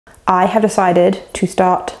I have decided to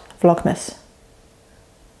start Vlogmas.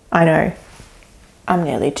 I know, I'm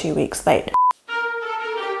nearly 2 weeks late.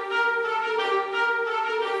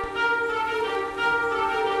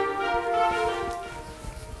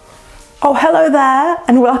 Oh, hello there,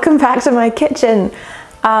 and welcome back to my kitchen.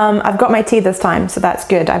 I've got my tea this time, so that's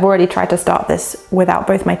good. I've already tried to start this without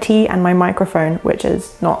both my tea and my microphone, which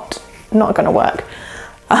is not gonna work.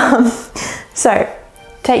 So,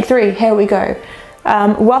 take 3, here we go.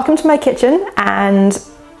 Welcome to my kitchen and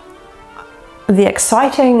the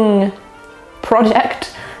exciting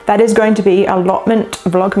project that is going to be Allotment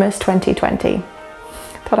Vlogmas 2020.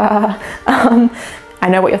 Ta-da! I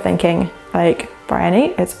know what you're thinking, like,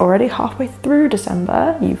 Bryony, it's already halfway through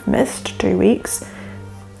December, you've missed 2 weeks.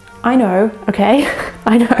 I know, okay,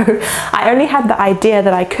 I know. I only had the idea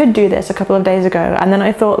that I could do this a couple of days ago, and then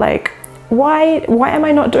I thought, like, why am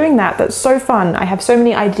I not doing that? That's so fun. I have so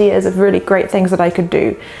many ideas of really great things that I could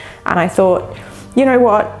do. And I thought, you know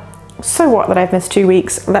what, so what that I've missed 2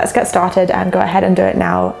 weeks, let's get started and go ahead and do it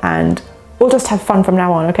now, and we'll just have fun from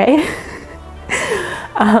now on, okay?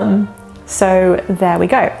 So there we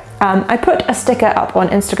go. I put a sticker up on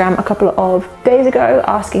Instagram a couple of days ago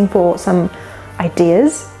asking for some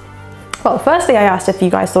ideas. Well, firstly, I asked if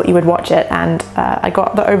you guys thought you would watch it, and I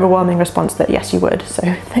got the overwhelming response that yes, you would, so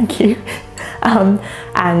thank you.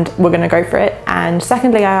 And we're gonna go for it. And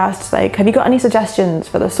secondly, I asked, like, have you got any suggestions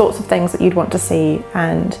for the sorts of things that you'd want to see?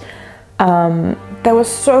 And there were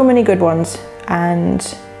so many good ones,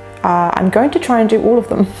 and I'm going to try and do all of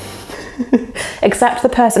them. Except the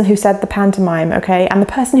person who said the pantomime, okay? And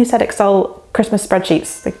the person who said Excel Christmas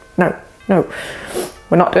spreadsheets. Like, no,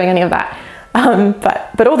 we're not doing any of that.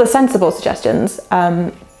 But all the sensible suggestions,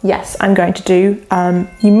 yes, I'm going to do.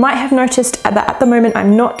 You might have noticed that at the moment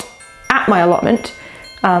I'm not at my allotment,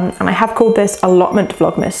 and I have called this Allotment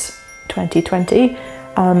Vlogmas 2020.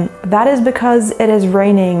 That is because it is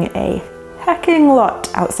raining a hecking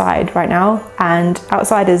lot outside right now, and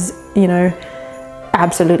outside is, you know,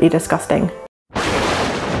 absolutely disgusting.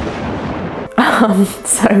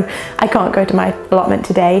 So I can't go to my allotment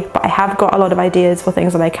today, but I have got a lot of ideas for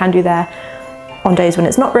things that I can do there on days when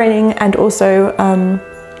it's not raining, and also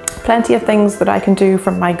plenty of things that I can do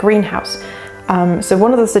from my greenhouse. So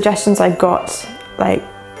one of the suggestions I got, like,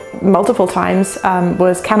 multiple times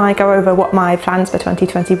was, can I go over what my plans for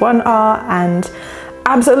 2021 are? And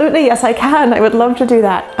absolutely, yes I can, I would love to do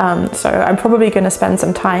that. So I'm probably going to spend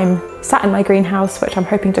some time sat in my greenhouse, which I'm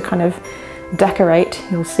hoping to kind of decorate,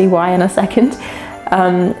 you'll see why in a second,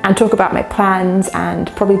 and talk about my plans, and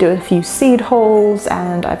probably do a few seed hauls.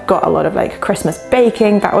 And I've got a lot of, like, Christmas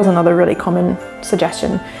baking. That was another really common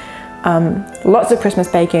suggestion. Lots of Christmas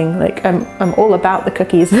baking, like, I'm all about the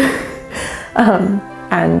cookies.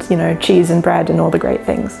 And, you know, cheese and bread and all the great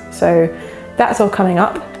things. So that's all coming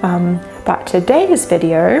up. But today's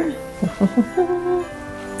video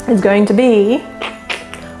is going to be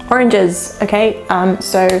oranges, okay?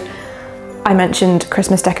 So I mentioned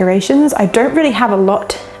Christmas decorations. I don't really have a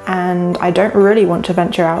lot, and I don't really want to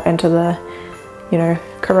venture out into the, you know,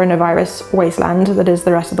 coronavirus wasteland that is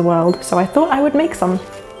the rest of the world. So I thought I would make some.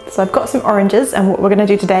 So I've got some oranges, and what we're gonna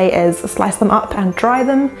do today is slice them up and dry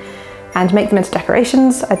them and make them into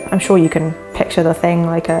decorations. I'm sure you can picture the thing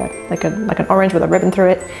like an orange with a ribbon through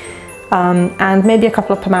it. And maybe a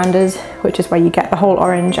couple of pomanders, which is where you get the whole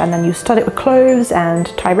orange and then you stud it with cloves and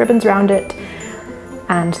tie ribbons around it,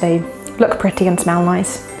 and they look pretty and smell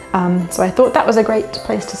nice. So I thought that was a great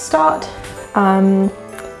place to start.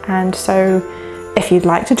 And so if you'd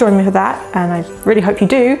like to join me for that, and I really hope you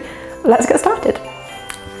do, let's get started.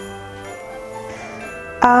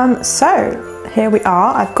 So here we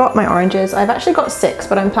are. I've got my oranges. I've actually got 6,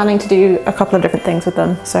 but I'm planning to do a couple of different things with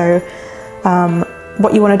them. So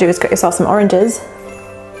what you want to do is get yourself some oranges,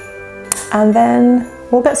 and then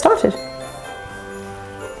we'll get started.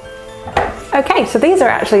 Okay, so these are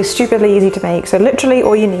actually stupidly easy to make. So literally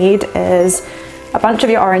all you need is a bunch of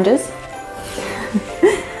your oranges.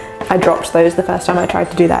 I dropped those the first time I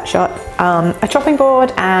tried to do that shot. A chopping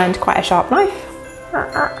board and quite a sharp knife.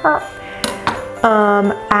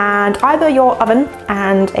 And either your oven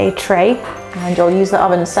and a tray, and you'll use the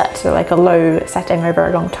oven set to like a low setting over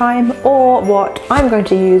a long time, or what I'm going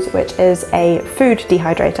to use, which is a food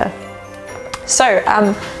dehydrator. So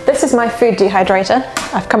this is my food dehydrator.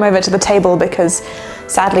 I've come over to the table because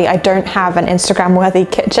sadly I don't have an Instagram worthy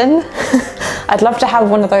kitchen. I'd love to have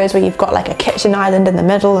one of those where you've got like a kitchen island in the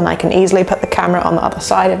middle and I can easily put the camera on the other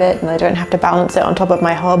side of it and I don't have to balance it on top of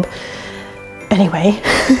my hob. Anyway,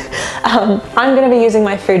 I'm going to be using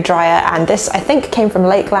my food dryer, and this I think came from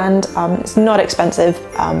Lakeland. It's not expensive,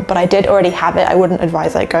 but I did already have it. I wouldn't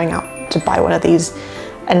advise like going out to buy one of these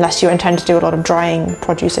unless you intend to do a lot of drying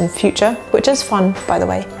produce in future, which is fun, by the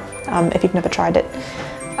way, if you've never tried it.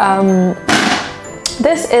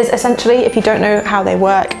 This is essentially, if you don't know how they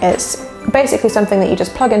work, it's basically something that you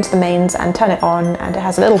just plug into the mains and turn it on, and it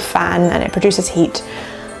has a little fan and it produces heat,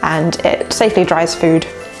 and it safely dries food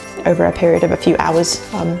over a period of a few hours.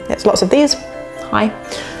 There's lots of these,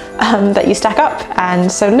 that you stack up,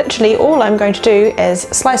 and so literally all I'm going to do is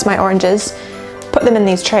slice my oranges, put them in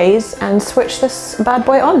these trays and switch this bad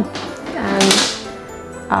boy on,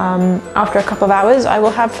 and after a couple of hours I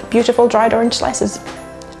will have beautiful dried orange slices.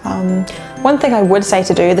 One thing I would say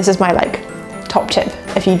to do, this is my top tip,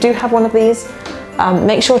 if you do have one of these,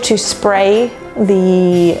 make sure to spray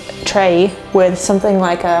the tray with something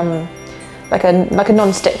like a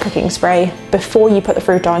non-stick cooking spray before you put the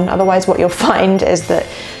fruit on. Otherwise what you'll find is that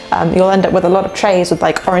you'll end up with a lot of trays with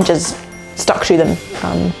oranges stuck to them,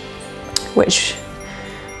 which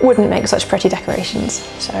wouldn't make such pretty decorations.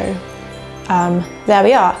 So there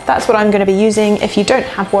we are. That's what I'm going to be using. If you don't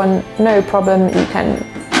have one, no problem.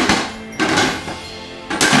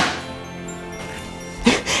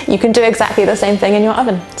 You can do exactly the same thing in your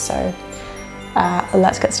oven. So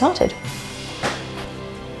let's get started.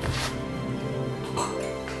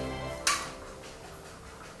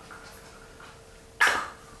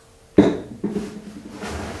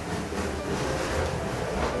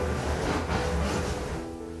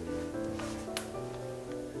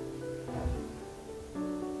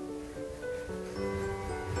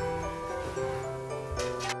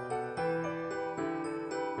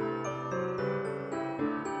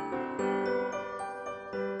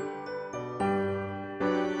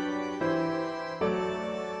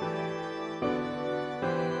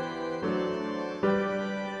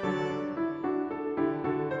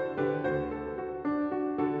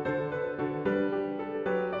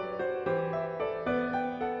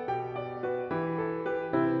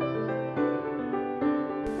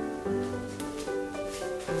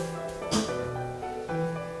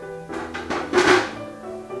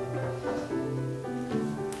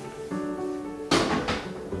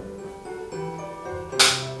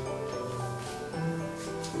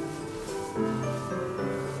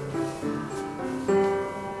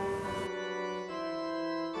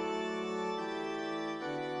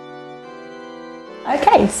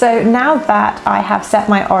 Okay, so now that I have set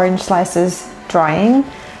my orange slices drying,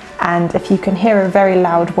 and if you can hear a very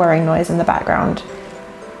loud whirring noise in the background,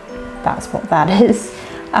 that's what that is.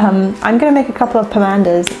 I'm going to make a couple of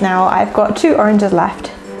pomanders. Now I've got 2 oranges left,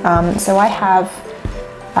 so I have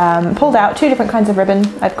pulled out 2 different kinds of ribbon.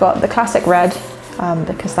 I've got the classic red,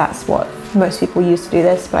 because that's what most people use to do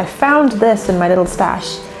this, but I found this in my little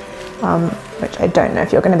stash, which I don't know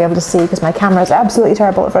if you're going to be able to see because my camera is absolutely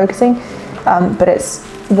terrible at focusing. But it's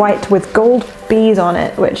white with gold bees on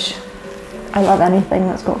it, which I love anything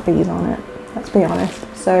that's got bees on it, let's be honest.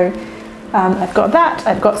 So I've got that,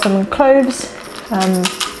 I've got some cloves, and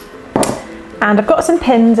I've got some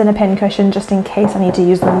pins and a pin cushion just in case I need to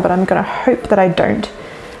use them, but I'm going to hope that I don't.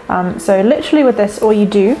 So literally with this, all you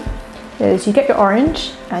do is you get your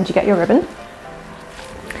orange and you get your ribbon.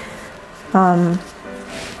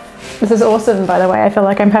 This is awesome, by the way. I feel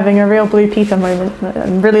like I'm having a real Blue Peter moment.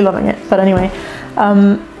 I'm really loving it. But anyway,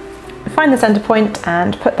 find the center point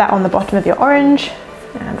and put that on the bottom of your orange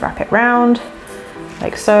and wrap it round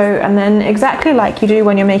like so. And then exactly like you do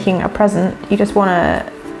when you're making a present, you just want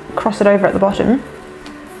to cross it over at the bottom,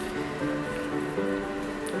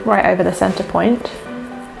 right over the center point.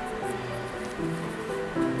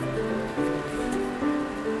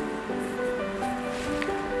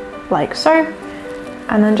 Like so.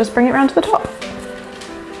 And then just bring it around to the top.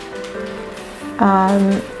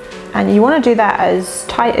 And you want to do that as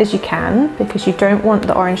tight as you can because you don't want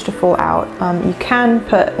the orange to fall out. You can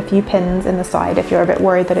put a few pins in the side if you're a bit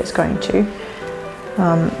worried that it's going to.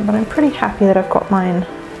 But I'm pretty happy that I've got mine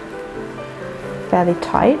fairly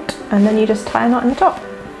tight. And then you just tie a knot in the top.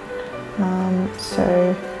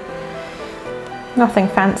 So nothing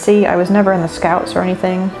fancy. I was never in the Scouts or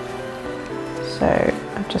anything. So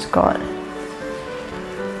I've just got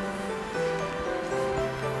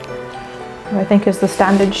what I think is the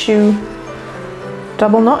standard shoe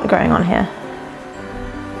double knot going on here.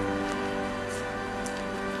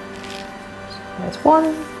 So there's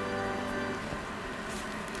one,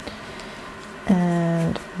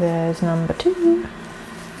 and there's number 2.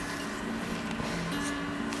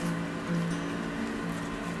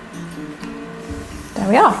 There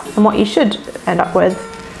we are. And what you should end up with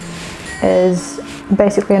is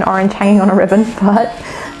basically an orange hanging on a ribbon, but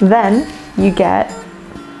then you get,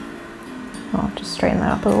 I'll just straighten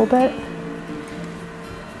that up a little bit.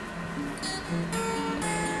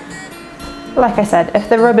 like I said, if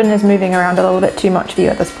the ribbon is moving around a little bit too much for you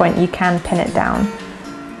at this point, you can pin it down.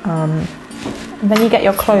 And then you get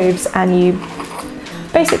your cloves and you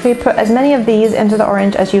basically put as many of these into the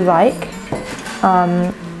orange as you like.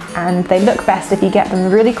 And they look best if you get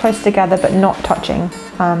them really close together but not touching.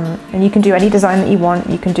 And you can do any design that you want.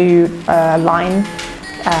 You can do a line.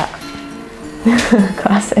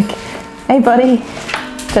 Classic. Hey buddy,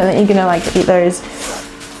 don't think you're gonna like to eat those.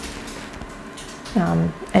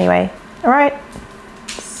 Anyway, all right,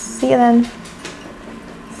 see you then.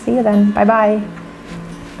 See you then, bye bye.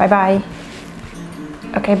 Bye bye.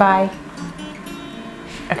 Okay, bye.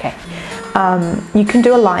 Okay, you can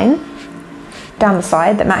do a line down the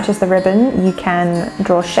side that matches the ribbon. You can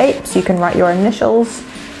draw shapes, you can write your initials,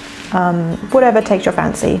 whatever takes your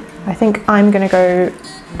fancy. I think I'm gonna go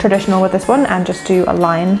traditional with this one and just do a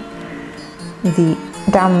line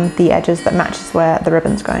down the edges that matches where the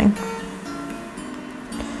ribbon's going.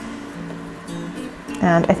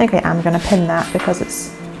 And I think I am gonna pin that because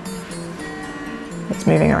it's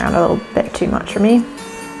moving around a little bit too much for me.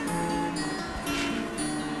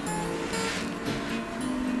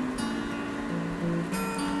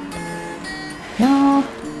 No.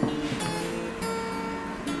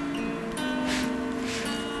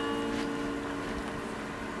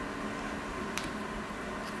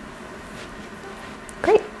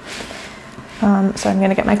 Great. So I'm going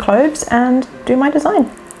to get my cloves and do my design.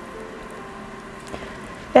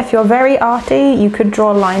 If you're very arty, you could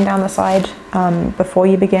draw a line down the side before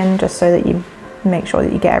you begin, just so that you make sure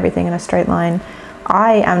that you get everything in a straight line.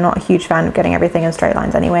 I am not a huge fan of getting everything in straight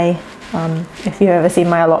lines anyway. If you've ever seen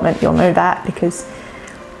my allotment, you'll know that, because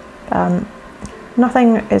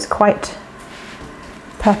nothing is quite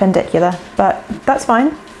perpendicular, but that's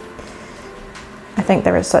fine. I think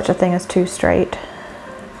there is such a thing as too straight.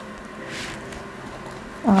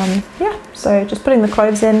 Yeah, so just putting the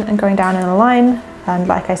cloves in and going down in a line, and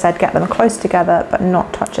like I said, get them close together but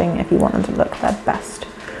not touching if you want them to look their best.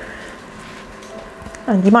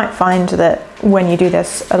 And you might find that when you do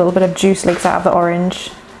this, a little bit of juice leaks out of the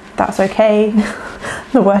orange. That's okay.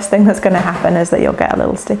 The worst thing that's going to happen is that you'll get a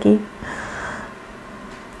little sticky.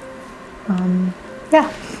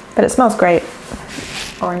 Yeah, but it smells great.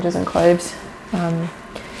 Oranges and cloves.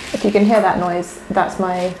 If you can hear that noise, that's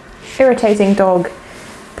my irritating dog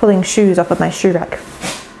pulling shoes off of my shoe rack.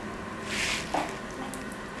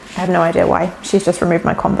 I have no idea why. She's just removed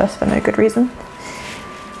my Converse for no good reason.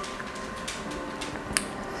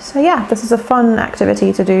 So yeah, this is a fun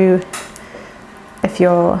activity to do if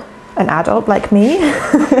you're an adult like me,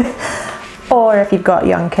 or if you've got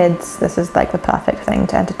young kids. This is like the perfect thing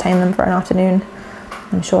to entertain them for an afternoon.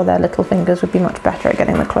 I'm sure their little fingers would be much better at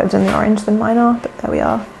getting the cloves in the orange than mine are, but there we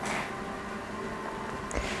are.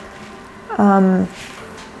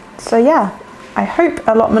 So yeah, I hope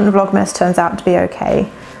Allotment Vlogmas turns out to be okay.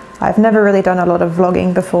 I've never really done a lot of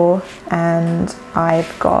vlogging before, and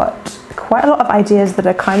I've got quite a lot of ideas that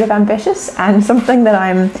are kind of ambitious, and something that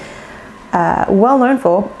I'm well known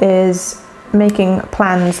for is making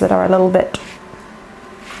plans that are a little bit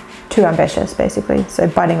too ambitious, basically. So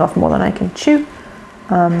biting off more than I can chew,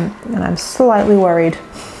 and I'm slightly worried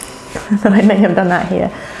that I may have done that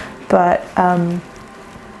here, but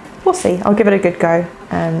we'll see. I'll give it a good go,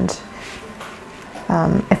 and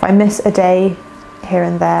if I miss a day here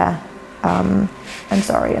and there, I'm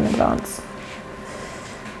sorry in advance.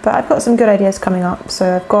 But I've got some good ideas coming up.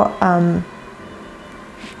 So I've got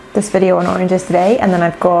this video on oranges today, and then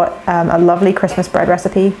I've got a lovely Christmas bread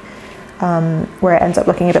recipe where it ends up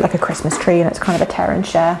looking a bit like a Christmas tree, and it's kind of a tear and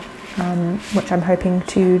share, which I'm hoping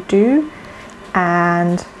to do.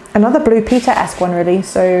 And another Blue Peter-esque one, really.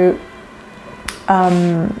 So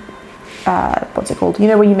what's it called? You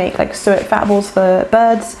know, where you make like suet fat balls for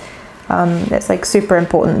birds? It's like super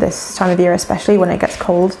important this time of year, especially when it gets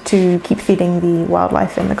cold, to keep feeding the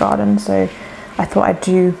wildlife in the garden. So I thought I'd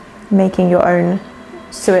do making your own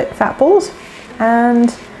suet fat balls,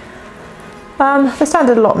 and the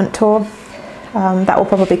standard allotment tour. That will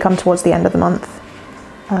probably come towards the end of the month.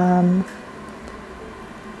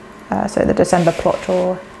 So the December plot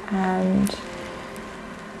tour, and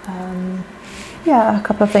yeah, a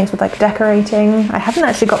couple of things with like decorating. I haven't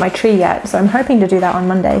actually got my tree yet, so I'm hoping to do that on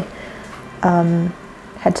Monday.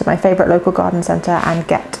 Head to my favourite local garden centre and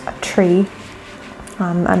get a tree,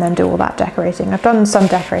 and then do all that decorating. I've done some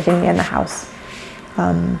decorating in the house,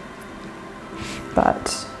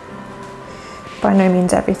 but by no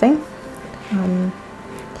means everything.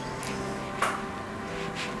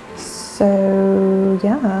 So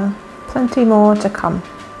yeah, plenty more to come.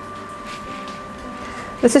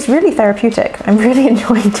 This is really therapeutic. I'm really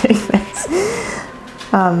enjoying doing this.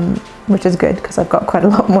 which is good because I've got quite a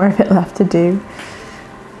lot more of it left to do.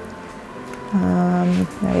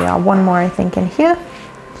 There we are, one more I think in here.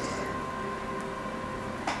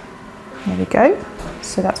 There we go.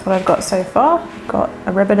 So that's what I've got so far. Got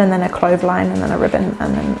a ribbon and then a clove line and then a ribbon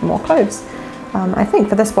and then more cloves. I think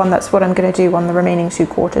for this one that's what I'm going to do on the remaining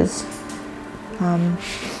 2/4.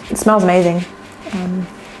 It smells amazing.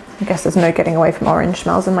 I guess there's no getting away from orange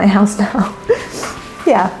smells in my house now.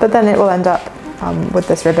 Yeah, but then it will end up with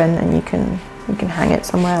this ribbon, and you can hang it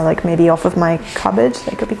somewhere, like maybe off of my cupboard.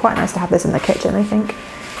 It could be quite nice to have this in the kitchen, I think.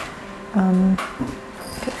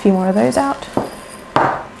 Get a few more of those out.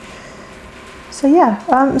 So yeah,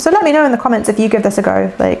 so let me know in the comments if you give this a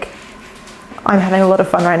go. Like, I'm having a lot of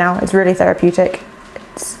fun right now. It's really therapeutic.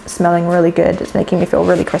 It's smelling really good. It's making me feel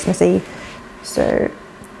really Christmassy. So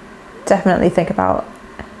definitely think about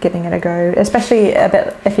giving it a go, especially a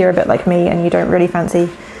bit if you're a bit like me and you don't really fancy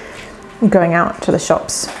going out to the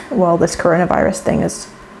shops while this coronavirus thing is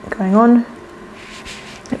going on.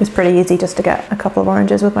 It was pretty easy just to get a couple of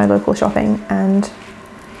oranges with my local shopping and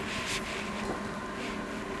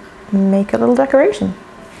make a little decoration.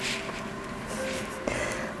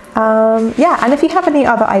 Yeah, and if you have any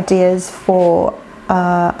other ideas for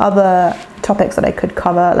other topics that I could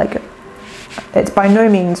cover, like, it's by no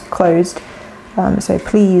means closed, so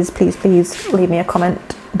please leave me a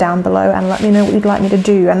comment down below and let me know what you'd like me to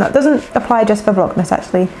do. And that doesn't apply just for Vlogmas,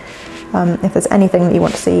 actually. If there's anything that you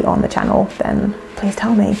want to see on the channel, then please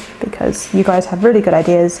tell me, because you guys have really good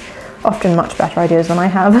ideas, often much better ideas than I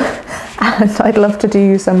have, and I'd love to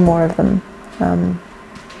do some more of them.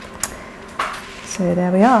 So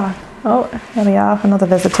there we are. Oh, there we are, another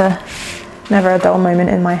visitor. Never a dull moment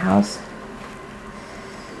in my house.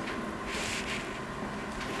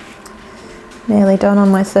 Nearly done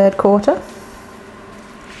on my 3/4.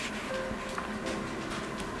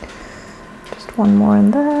 Just one more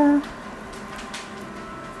in there.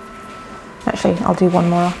 Actually, I'll do one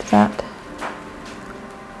more after that.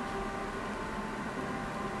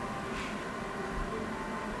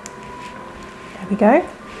 There we go.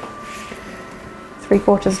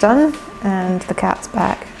 3/4 done, and the cat's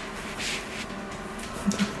back.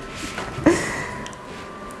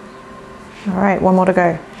 All right, one more to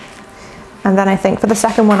go. And then I think for the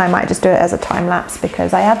second one I might just do it as a time lapse,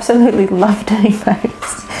 because I absolutely love doing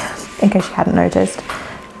those, in case you hadn't noticed.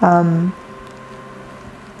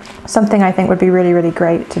 Something I think would be really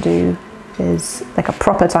great to do is like a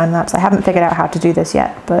proper time lapse. I haven't figured out how to do this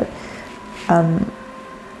yet, but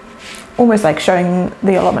almost like showing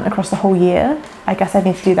the allotment across the whole year. I guess I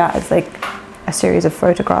need to do that as like a series of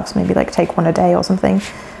photographs, maybe like take one a day or something,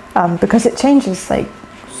 because it changes like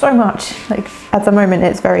so much. Like at the moment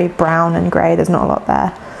it's very brown and grey, there's not a lot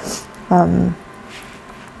there, and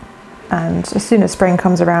as soon as spring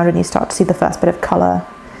comes around and you start to see the first bit of colour,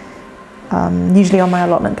 usually on my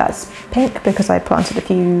allotment that's pink because I planted a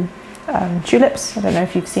few tulips. I don't know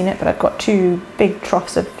if you've seen it, but I've got 2 big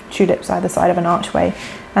troughs of tulips either side of an archway,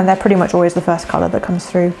 and they're pretty much always the first colour that comes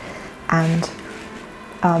through. And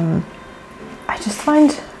I just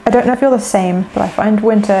find, I don't know if you're the same, but I find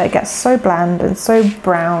winter, it gets so bland and so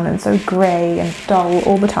brown and so grey and dull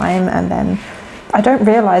all the time, and then I don't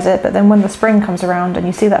realise it, but then when the spring comes around and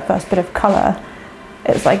you see that first bit of colour,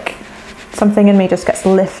 it's like something in me just gets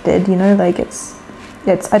lifted, you know, like it's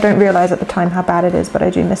I don't realise at the time how bad it is, but I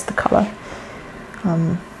do miss the colour.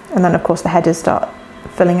 And then of course the hedges start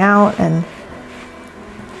filling out and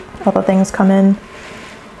other things come in.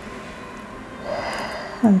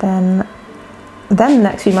 And then the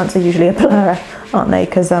next few months are usually a blur, aren't they?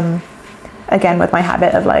 Because again, with my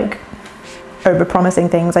habit of like over-promising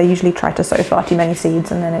things, I usually try to sow far too many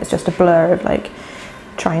seeds, and then it's just a blur of like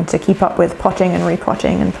trying to keep up with potting and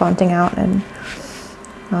repotting and planting out, and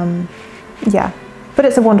yeah. But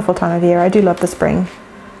it's a wonderful time of year. I do love the spring,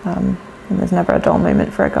 and there's never a dull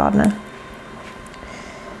moment for a gardener.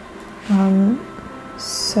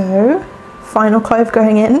 So, final clove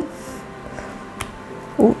going in.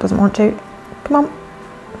 Oh, doesn't want to. Come on.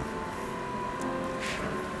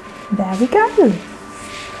 There we go.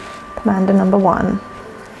 Pomander number 1.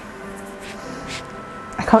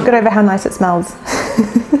 I can't get over how nice it smells.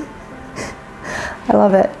 I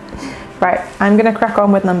love it. Right, I'm gonna crack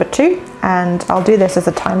on with number 2, and I'll do this as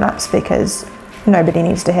a time lapse because nobody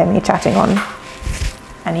needs to hear me chatting on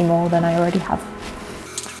any more than I already have.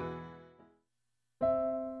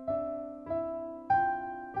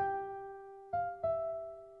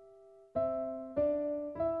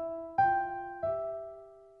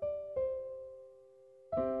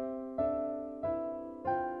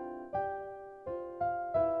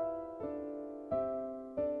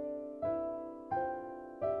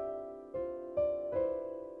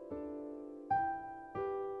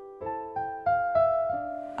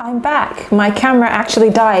 I'm back. My camera actually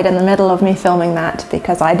died in the middle of me filming that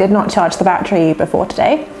because I did not charge the battery before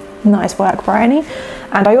today. Nice work, Bryony.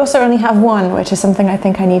 And I also only have one, which is something I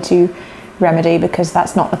think I need to remedy because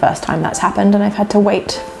that's not the first time that's happened and I've had to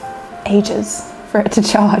wait ages for it to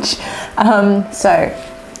charge. So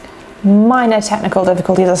minor technical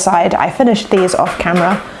difficulties aside, I finished these off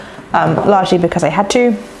camera, largely because I had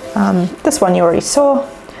to. This one you already saw.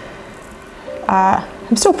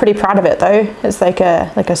 I'm still pretty proud of it though. It's like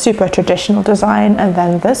a super traditional design. And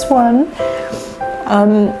then this one,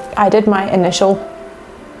 I did my initial,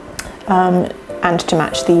 and to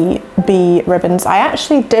match the bee ribbons. I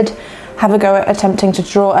actually did have a go at attempting to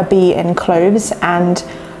draw a bee in clothes, and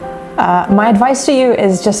my advice to you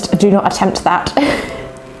is just do not attempt that.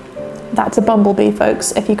 That's a bumblebee,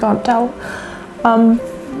 folks, if you can't tell.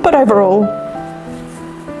 But overall,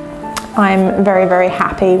 I'm very, very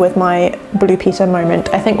happy with my Blue Peter moment.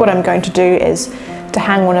 I think what I'm going to do is to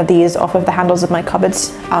hang one of these off of the handles of my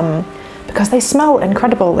cupboards because they smell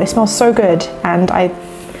incredible. They smell so good, and I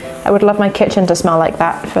would love my kitchen to smell like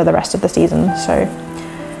that for the rest of the season. So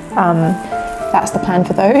that's the plan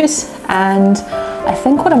for those. And I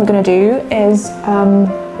think what I'm going to do is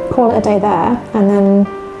call it a day there, and then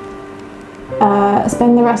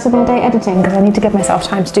spend the rest of my day editing because I need to give myself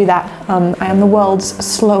time to do that. I am the world's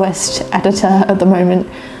slowest editor at the moment,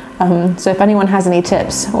 so if anyone has any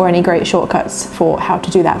tips or any great shortcuts for how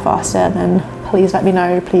to do that faster, then please let me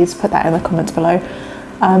know. Please put that in the comments below.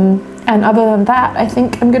 And other than that, I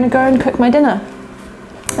think I'm going to go and cook my dinner.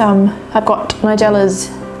 I've got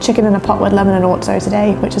Nigella's chicken in a pot with lemon and orzo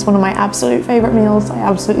today, which is one of my absolute favourite meals. I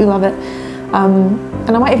absolutely love it.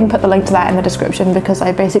 And I might even put the link to that in the description because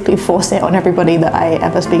I basically force it on everybody that I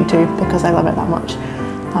ever speak to because I love it that much.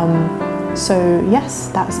 So yes,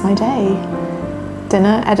 that's my day.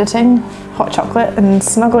 Dinner, editing, hot chocolate, and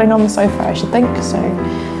snuggling on the sofa, I should think. So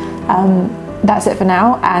that's it for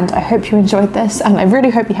now, and I hope you enjoyed this, and I really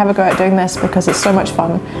hope you have a go at doing this because it's so much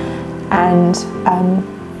fun. And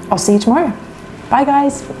I'll see you tomorrow. Bye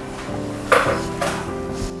guys.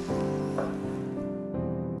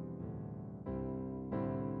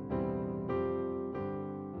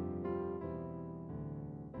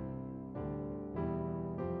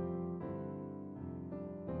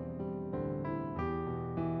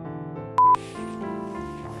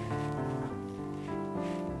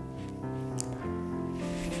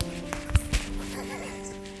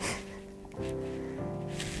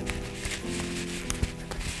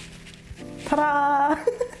 Ta-da!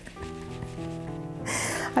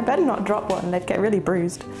 I better not drop one, they'd get really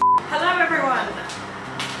bruised. Hello everyone!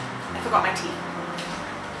 I forgot my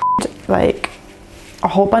teeth. Like a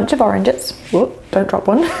whole bunch of oranges. Whoop, don't drop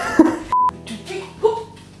one.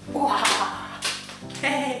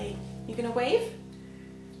 Hey! You gonna wave?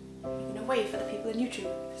 You gonna wave for the people in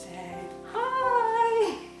YouTube? Say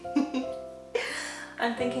hi!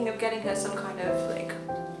 I'm thinking of getting her some kind of like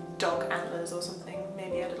dog antlers or something.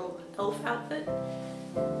 Maybe a little elf outfit.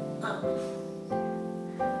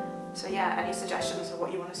 So yeah, any suggestions of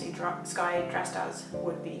what you want to see Sky dressed as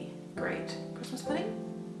would be great. Christmas pudding?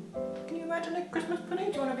 Can you imagine a Christmas pudding?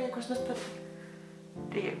 Do you want to be a Christmas pudding?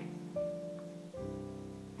 Do you?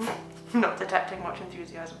 Not detecting much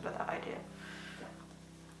enthusiasm for that idea.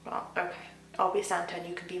 Well, okay. I'll be Santa and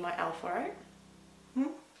you can be my elf, alright?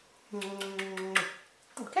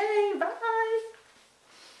 Okay, bye!